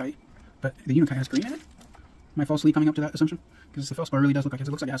the unikite, but the unikite has green in it. Am I falsely coming up to that assumption? Because the feldspar really does look like it.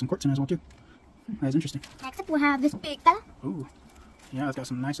 It looks like it has some quartz in it as well, too. That is interesting. Next up, we have this big fella. Ooh. Yeah, it's got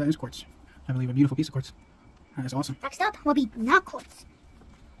some nice sized quartz. I believe a beautiful piece of quartz. That is awesome. Next up will be not quartz.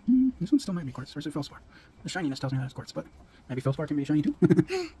 This one still might be quartz, or is it feldspar? The shininess tells me that it's quartz, but maybe feldspar can be shiny too.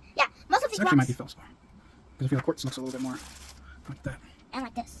 Yeah, most of This these actually rocks. might be feldspar. Because I feel like quartz looks a little bit more like that. And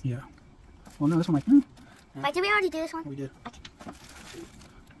like this. Yeah. Well, no, this one might. Yeah. Wait, did we already do this one? We did. Okay.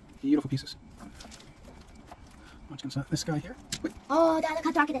 Beautiful pieces. Watch this guy here. Wait. Oh, look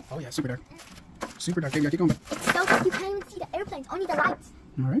how dark it is. Oh, yeah, super dark. Super dark. Okay, keep going. It's so dark you can't even see the airplanes, only the lights.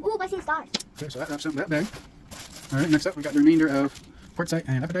 Alright. Ooh, I see the stars. Okay, so that wraps up that bag. Alright, next up we got the remainder of quartzite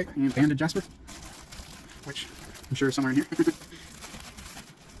and epidite and banded jasper, which I'm sure is somewhere in here.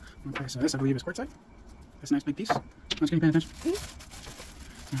 Okay, so this I believe is quartzite. This nice big piece. Let's get you paying attention.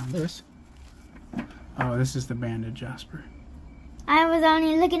 Now this. Oh, this is the banded jasper. I was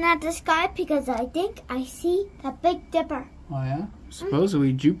only looking at the sky because I think I see the Big Dipper. Oh yeah?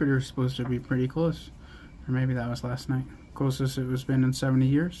 Supposedly Jupiter's supposed to be pretty close. Or maybe that was last night. Closest it was been in 70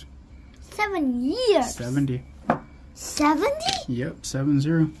 years. 7 years. 70. 70? Yep,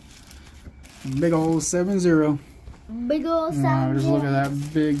 70. Big old 70. Big old 70. Wow, just look at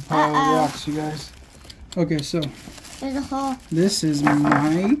that big pile of rocks, you guys. Okay, so There's a hole. this is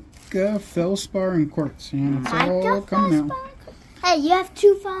mica, feldspar, and quartz. And it's all coming out. Hey, you have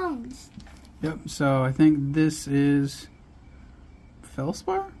 2 phones. Yep, so I think this is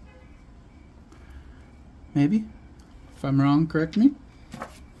feldspar? Maybe. If I'm wrong, correct me.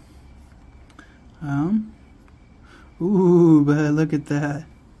 Ooh, but look at that.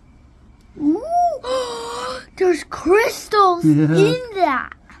 Ooh, there's crystals Yeah. in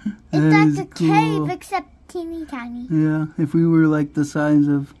that. It's That like is a cave, cool. except teeny tiny. Yeah, if we were like the size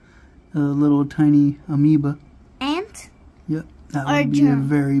of a little tiny amoeba, Ant? yep, that Or would be a germ.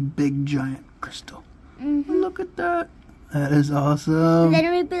 very big giant crystal. Mm-hmm. Look at that. That is awesome.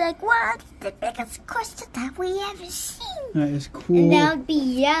 Then we'd be like, what's the biggest crystal that we ever seen? That is And cool. they would be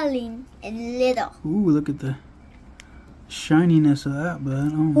yelling in little. Ooh, look at the shininess of that,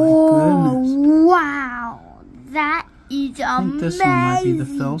 bud. Oh my Oh, goodness. wow. That is amazing. I think this one might be the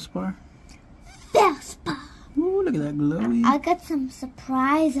feldspar. Feldspar. Ooh, look at that glowy. I got some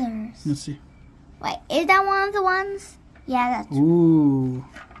surprisers. Let's see. Wait, is that one of the ones? Yeah, that's Ooh.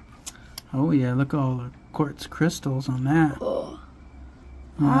 Oh yeah, look at all the quartz crystals on that. Oh,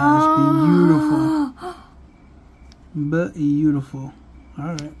 that's beautiful. But beautiful.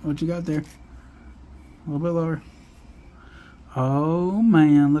 Alright, what you got there? A little bit lower. Oh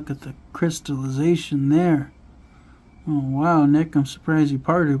man, look at the crystallization there. Oh wow, Nick, I'm surprised you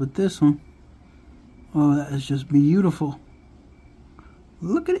parted with this one. Oh, that is just beautiful.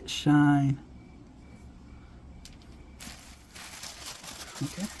 Look at it shine.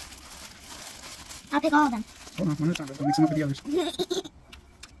 Okay. I'll pick all of them. Hold on, one at a time. Don't mix them up with the others.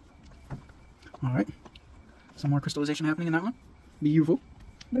 Alright. Some more crystallization happening in that one. Beautiful.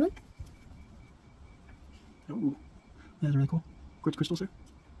 Bloop. Ooh. That's really cool. Quartz crystals there.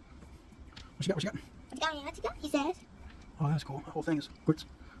 What you got? What you got? What you got? He says. Oh, that's cool. The whole thing is quartz.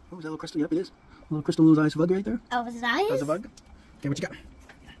 Oh, is that a little crystal? Yep, it is. A little crystal little ice bug right there. Oh, was it That's eyes? a bug. Okay, what you got?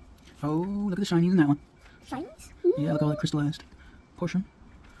 Oh, look at the shinies in that one. Shinies? Yeah, look at all that crystallized portion.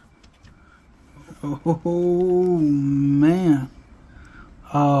 Oh, man.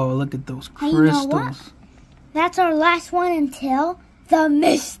 Oh, look at those Hey, crystals. you know what? That's our last one until the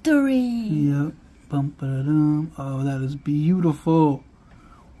mystery. Yep. Bum, ba-da-dum. Oh, that is beautiful.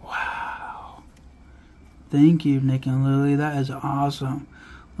 Wow. Thank you, Nick and Lily. That is awesome.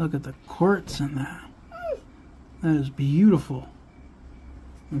 Look at the quartz in that. That is beautiful.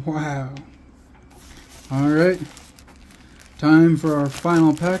 Wow. All right. Time for our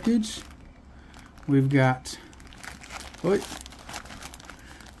final package. We've got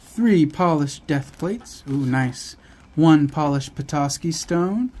 3 polished death plates. Ooh, nice. 1 polished Petoskey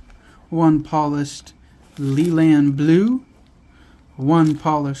stone. 1 polished Leland blue. 1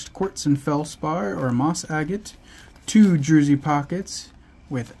 polished quartz and feldspar or moss agate. 2 Jersey pockets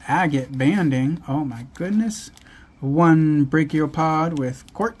with agate banding. Oh my goodness. 1 brachiopod with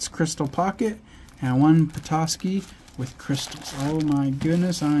quartz crystal pocket. And 1 Petoskey with crystals. Oh my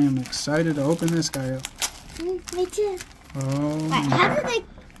goodness, I am excited to open this guy up. Me too. Oh. Wait, how do they...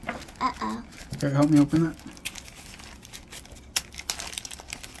 Uh-oh. Okay, help me open that.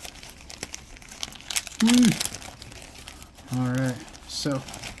 Alright, so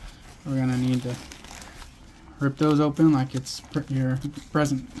we're gonna need to rip those open like it's your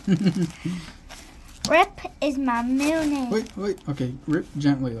present. Rip is my new name. Wait. Okay, rip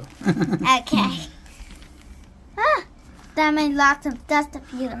gently though. Okay. That made lots of dust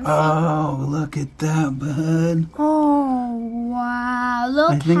if you didn't see. Oh, look at that, bud. Oh, wow.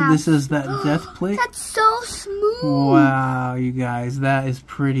 Look I think this is that death plate. That's so smooth. Wow, you guys, that is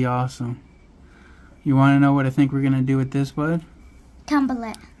pretty awesome. You want to know what I think we're going to do with this, bud? Tumble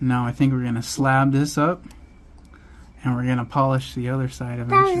it. No, I think we're going to slab this up, and we're going to polish the other side That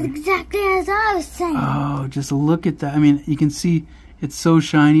eventually. was exactly as I was saying. Oh, just look at that. I mean, you can see it's so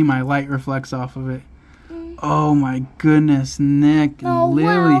shiny, my light reflects off of it. Oh my goodness, Nick and Lily,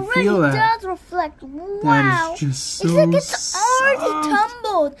 wow, feel really that. does reflect. Wow. That is just so it's like it's already soft.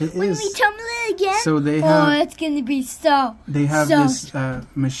 tumbled. It when is. we tumble it again, So they have, it's going to be so they have so this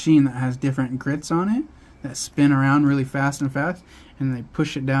machine that has different grits on it that spin around really fast, and they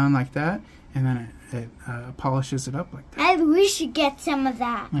push it down like that, and then it polishes it up like that. Maybe we should get some of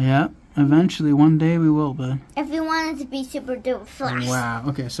that. Yeah, eventually, one day we will, bud. If we want it to be super duper flash. Wow.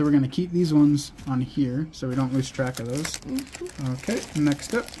 Okay, so we're going to keep these ones on here so we don't lose track of those. Okay,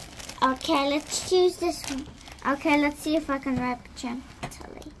 next up. Okay, let's choose this one. Okay, let's see if I can wrap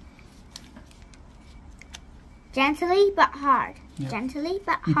gently. Gently but hard. Yep. Gently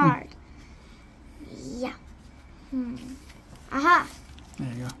but hard. Yeah. Aha.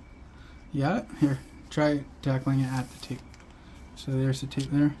 There you go. You got it? Here, try tackling it at the tape. So there's the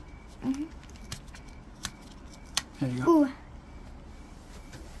tape there. There you go.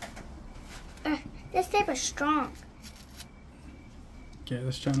 Ooh. This tape is strong. Okay,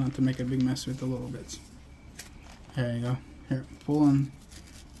 let's try not to make a big mess with the little bits. There you go. Here, pull on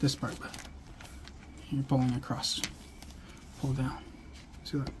this part. You're pulling across. Pull down.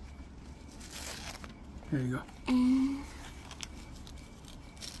 See that? There you go.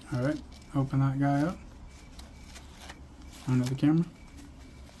 Alright, open that guy up. Onto the camera.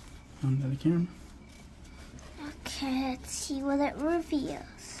 Onto the camera. Okay, let's see what it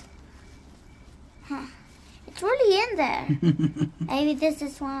reveals. Huh. It's really in there. Maybe this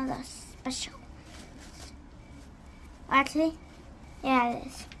is one of the special. Actually, yeah, it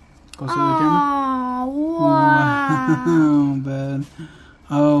is. Closer to the camera. Oh, wow. Wow, bud.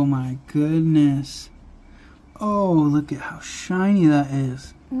 Oh my goodness. Oh, look at how shiny that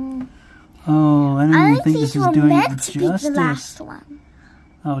is. Oh, I don't even think this is doing it to be the justice. last one.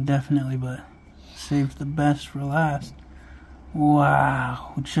 Oh, definitely, but save the best for last.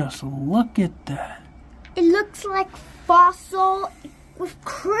 Wow, just look at that. It looks like fossil with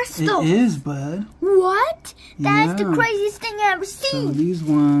crystal. It is, bud. What? That's the Yeah. craziest thing I've ever So seen. these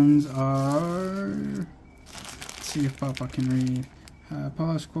ones are... Let's see if Papa can read.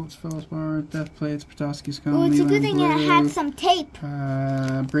 Polished quartz feldspar, death plates, Petoskey scone, Oh, it's a Leland good thing blue, it had some tape.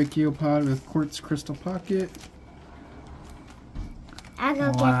 brachiopod with quartz crystal pocket. I'll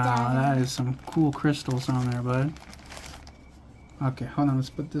go get Wow, that. that is some cool crystals on there, bud. Okay, hold on, let's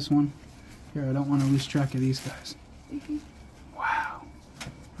put this one here. I don't want to lose track of these guys. Wow.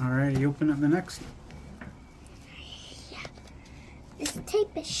 Alrighty, open up the next. This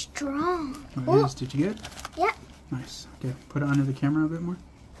tape is strong. Oh, it is. Did you get it? Yep. Nice. Okay, put it under the camera a bit more.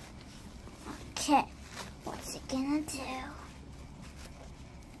 Okay, what's it gonna do?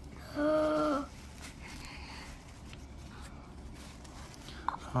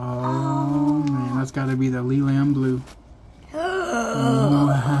 Oh, man, that's got to be the Leland blue.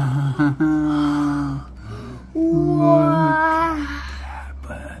 Wow. Wow.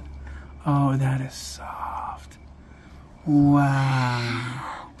 Bud. Oh, that is soft.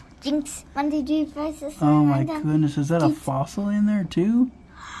 Wow. Jinx, 1, 2, 3, 4, 6, 7, Oh my 8, 9, 10. goodness, is that a fossil in there too?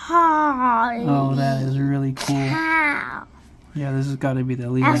 Holy Oh, that is really cool. cow. Yeah, this has got to be the I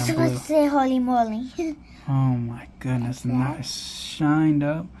was Leland supposed blue. to say holy moly. Oh my goodness, and that is shined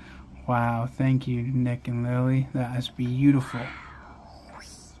up. Wow, thank you, Nick and Lily. That is beautiful.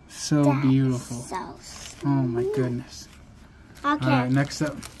 So That is beautiful. So Oh my goodness. Okay. Alright, next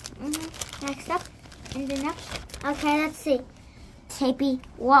up. Next up. And then up. Okay, let's see. Tapey,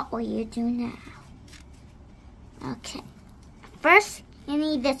 what will you do now? Okay. First, you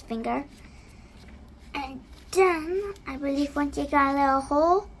need this finger. And then, I believe once you got a little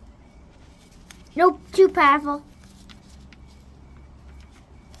hole. Nope, too powerful.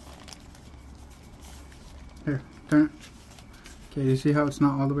 Here, turn it. Okay, do you see how it's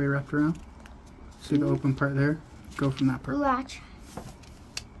not all the way wrapped around? See the open part there? Go from that part. Watch.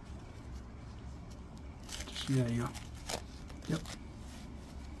 There you go. Yep.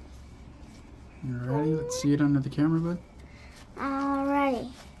 You ready? Let's see it under the camera, bud.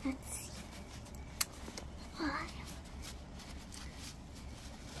 Alrighty. Let's see.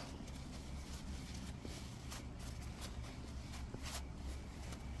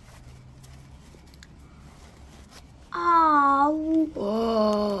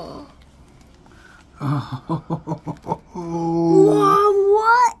 Whoa,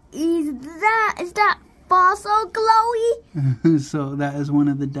 what is that? Is that fossil glowy? So that is one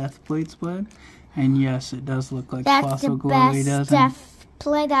of the death plates, bud. And yes, it does look like That's fossil the glowy, best doesn't it? death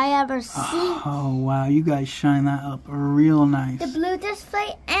plate I ever seen. Oh, wow. You guys shine that up real nice. The blue disc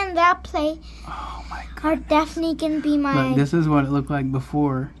plate and that plate Oh, my God. are definitely going to be my... Look, this is what it looked like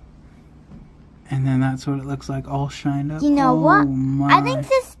before. And then that's what it looks like all shined up. You know what? My. I think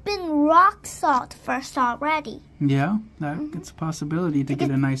this has been rock salt first already. Yeah, it's a possibility to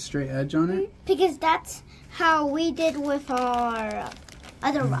get a nice straight edge on it. Because that's how we did with our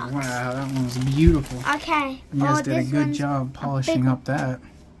other rocks. Wow, that one was beautiful. Okay. You guys did a this good one's job polishing up that.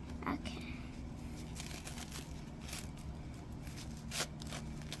 Okay.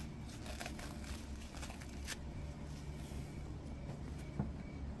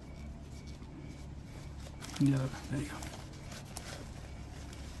 Yeah, there you go.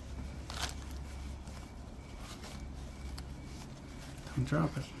 Don't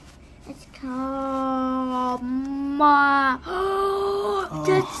drop it. It's called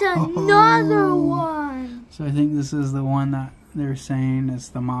That's another one. So I think this is the one that they're saying is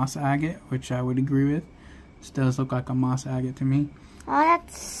the moss agate, which I would agree with. This does look like a moss agate to me. Oh,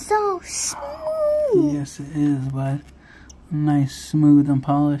 that's so smooth. Yes, it is, but nice, smooth, and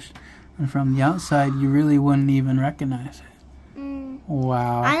polished. And from the outside, you really wouldn't even recognize it.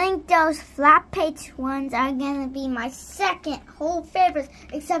 Wow. I think those flat page ones are going to be my second whole favorites,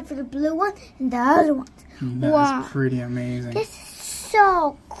 except for the blue one and the other ones. That's pretty amazing. This is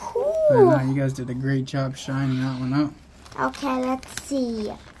so cool. I know, you guys did a great job shining that one up. Okay, let's see.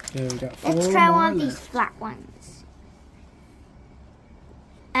 Okay, we got 4 Let's try more one of left. these flat ones.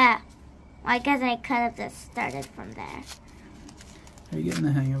 I guess I could have just started from there. Are you getting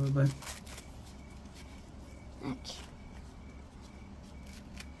the hang of it, bud? Okay.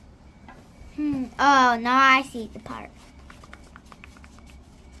 Oh, now I see the part.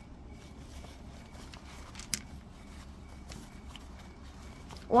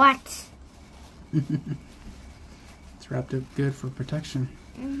 What? It's wrapped up good for protection.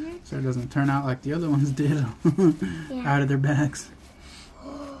 Mm-hmm. So it doesn't turn out like the other ones did out of their bags.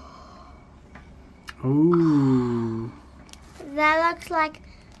 Ooh. That looks like...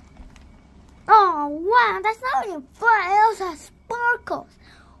 Oh, wow. That's not even flat. Those are sparkles.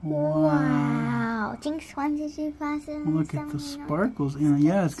 Wow. Jinx, when did you pass it? Look at the sparkles in it.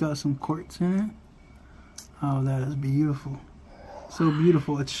 Yeah, it's got some quartz in it. Oh, that is beautiful. So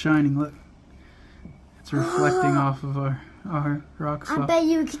beautiful. It's shining. Look. It's reflecting off of our rock I salt. bet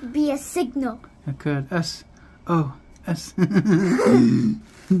you could be a signal. It could. S-O-S.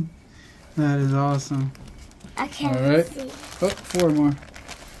 That is awesome. Okay, All let's right. see. Oh, 4 more.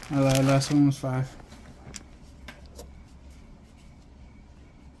 I lied. Last one was 5.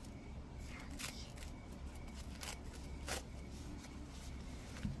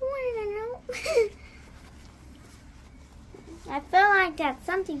 I feel like that's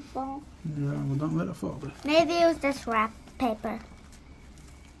something fall. Yeah, well, don't let it fall. But Maybe it was just wrap paper.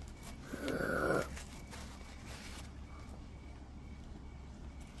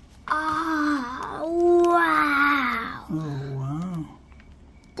 Oh, wow. oh, wow.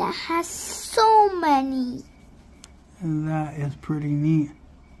 That has so many. That is pretty neat.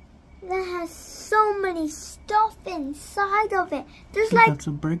 That has so many stuff inside of it. There's Think like that's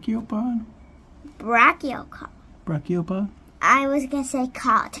a brachiopod? brachiopod. Brachiopod? I was going to say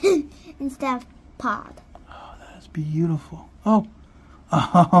cod instead of pod. Oh, that's beautiful. Oh,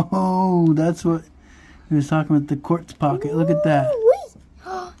 that's what he was talking about, the quartz pocket. Look at that. Ooh-wee.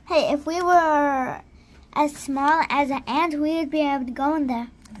 Hey, if we were as small as an ant, we would be able to go in there.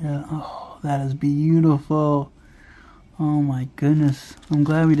 Yeah. Oh, that is beautiful. Oh my goodness. I'm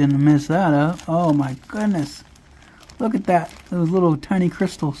glad we didn't miss that up. Oh my goodness. Look at that. Those little tiny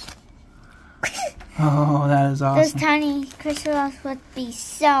crystals. Oh, that is awesome. Those tiny crystals would be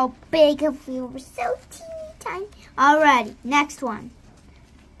so big if we were so teeny tiny. Alrighty, next one.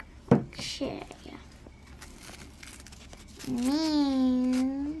 Okay.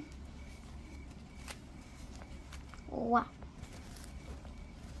 Wow.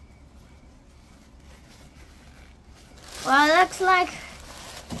 Well, it looks like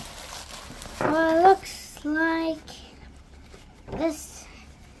this.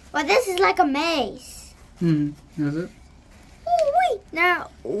 Well, this is like a maze. Is it? Ooh, wait. Now,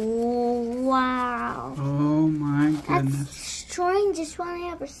 wow. Oh my That's goodness. the strangest one I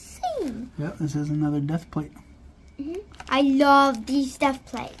ever seen. Yep, this is another death plate. I love these death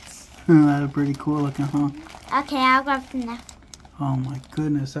plates. That is pretty cool looking, huh? Okay, I'll grab them now. Oh my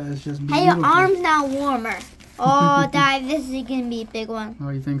goodness, that is just beautiful. Hey, your arm's now warmer. Oh, Dad, this is gonna be a big one. Oh,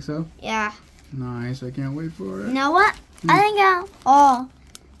 you think so? Yeah. Nice. I can't wait for it. You know what? I think now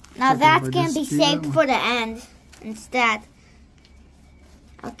Okay, that's we'll going to just be do that saved one. for the end instead.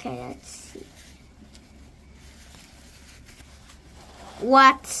 Okay, let's see.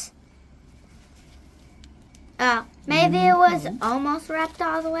 What? Oh, maybe it was almost wrapped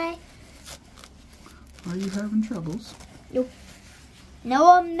all the way. Are you having troubles? No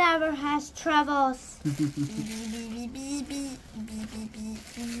one never has troubles.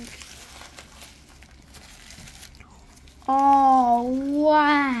 Oh,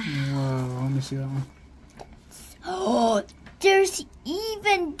 wow. Whoa, let me see that one. Oh, there's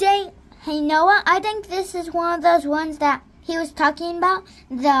even Hey, you know what? I think this is one of those ones that he was talking about.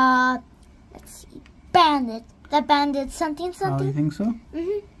 Let's see, bandit. The bandit something Oh, you something. think so?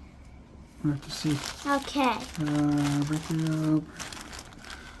 Mhm. We'll have to see. Okay. Break it up.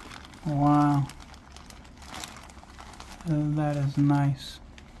 Wow. That is nice.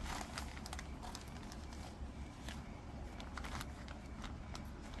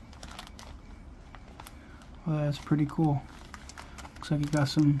 Well, that's pretty cool. Looks like you got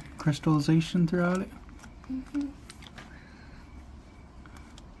some crystallization throughout it. Mhm.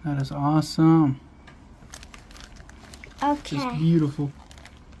 That is awesome. Okay. Just beautiful.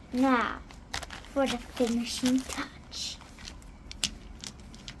 Now, for the finishing touch.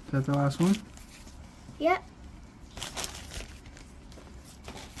 Is that the last one? Yep.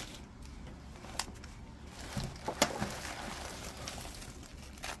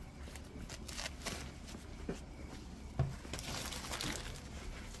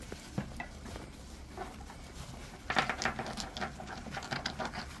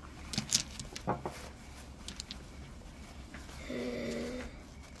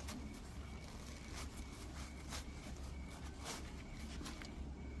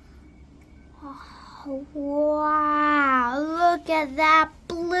 Wow, look at that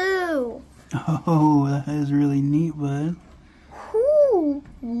blue. Oh, that is really neat, bud. Ooh,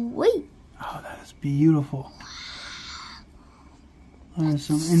 wait. Oh, that is beautiful. There's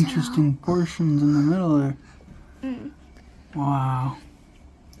some interesting portions in the middle there. Mm. Wow.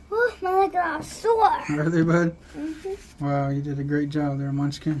 Ooh, my leg got sore. Are they, bud? Mm-hmm. Wow, you did a great job there,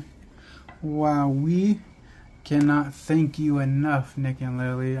 Munchkin. Wow, we cannot thank you enough, Nick and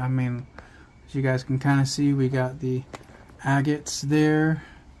Lily. I mean, as you guys can kind of see, we got the agates there.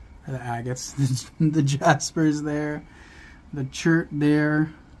 Or the agates, the Jaspers there. The chert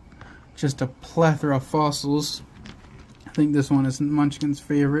there. Just a plethora of fossils. I think this one is Munchkin's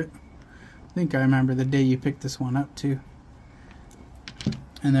favorite. I think I remember the day you picked this one up too.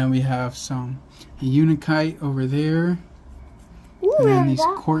 And then we have some Unikite over there. Ooh, And then these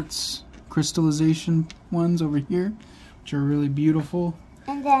that- quartz crystallization ones over here, which are really beautiful.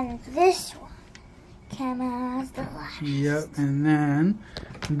 And then this one came out as the last. Yep, and then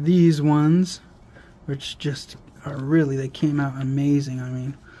these ones, which just are really, they came out amazing. I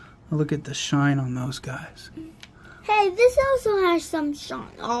mean, look at the shine on those guys. Hey, this also has some shine.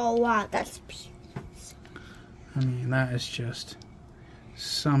 Oh, wow, that's beautiful. I mean, that is just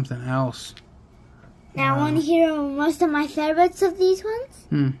something else. Now, Wow. want to hear most of my favorites of these ones?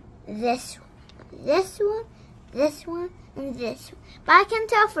 Hmm. This one, this one, this one, and this one. But I can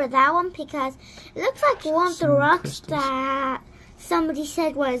tell for that one because it looks like one of the Some rocks crystals. that somebody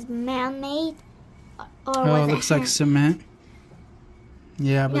said was man-made. Or Oh, was it looks like cement.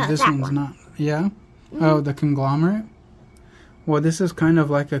 Yeah, but No, this that one's one. not. Yeah? Oh, the conglomerate? Well, this is kind of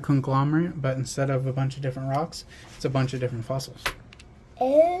like a conglomerate, but instead of a bunch of different rocks, it's a bunch of different fossils.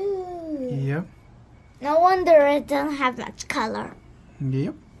 Oh. Yep. No wonder it doesn't have much color.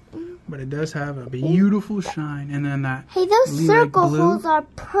 Yep. But it does have a beautiful shine. And then that. Hey, those Lilac circle blue. holes are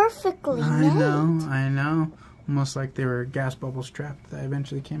perfectly I made. know. Almost like they were gas bubbles trapped that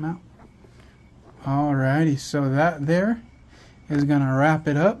eventually came out. Alrighty, so that there is going to wrap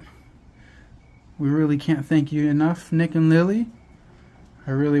it up. We really can't thank you enough, Nick and Lily.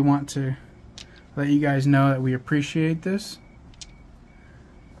 I really want to let you guys know that we appreciate this.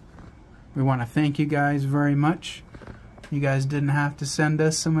 We want to thank you guys very much. You guys didn't have to send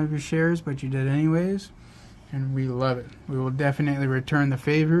us some of your shares, but you did anyways. And we love it. We will definitely return the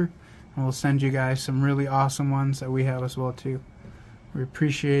favor. And we'll send you guys some really awesome ones that we have as well too. We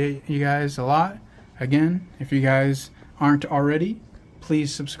appreciate you guys a lot. Again, if you guys aren't already,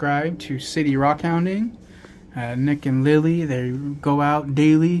 please subscribe to City Rockhounding. Nick and Lily, they go out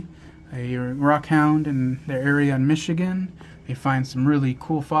daily. They rockhound in their area in Michigan. They find some really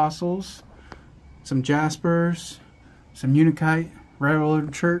cool fossils, some Jaspers, some Unikite,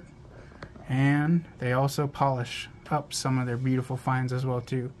 railroad chert, and they also polish up some of their beautiful finds as well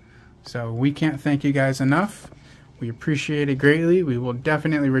too. So we can't thank you guys enough. We appreciate it greatly. We will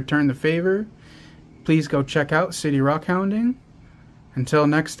definitely return the favor. please go check out City Rockhounding. Until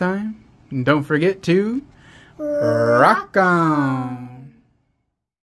next time, don't forget to rock on!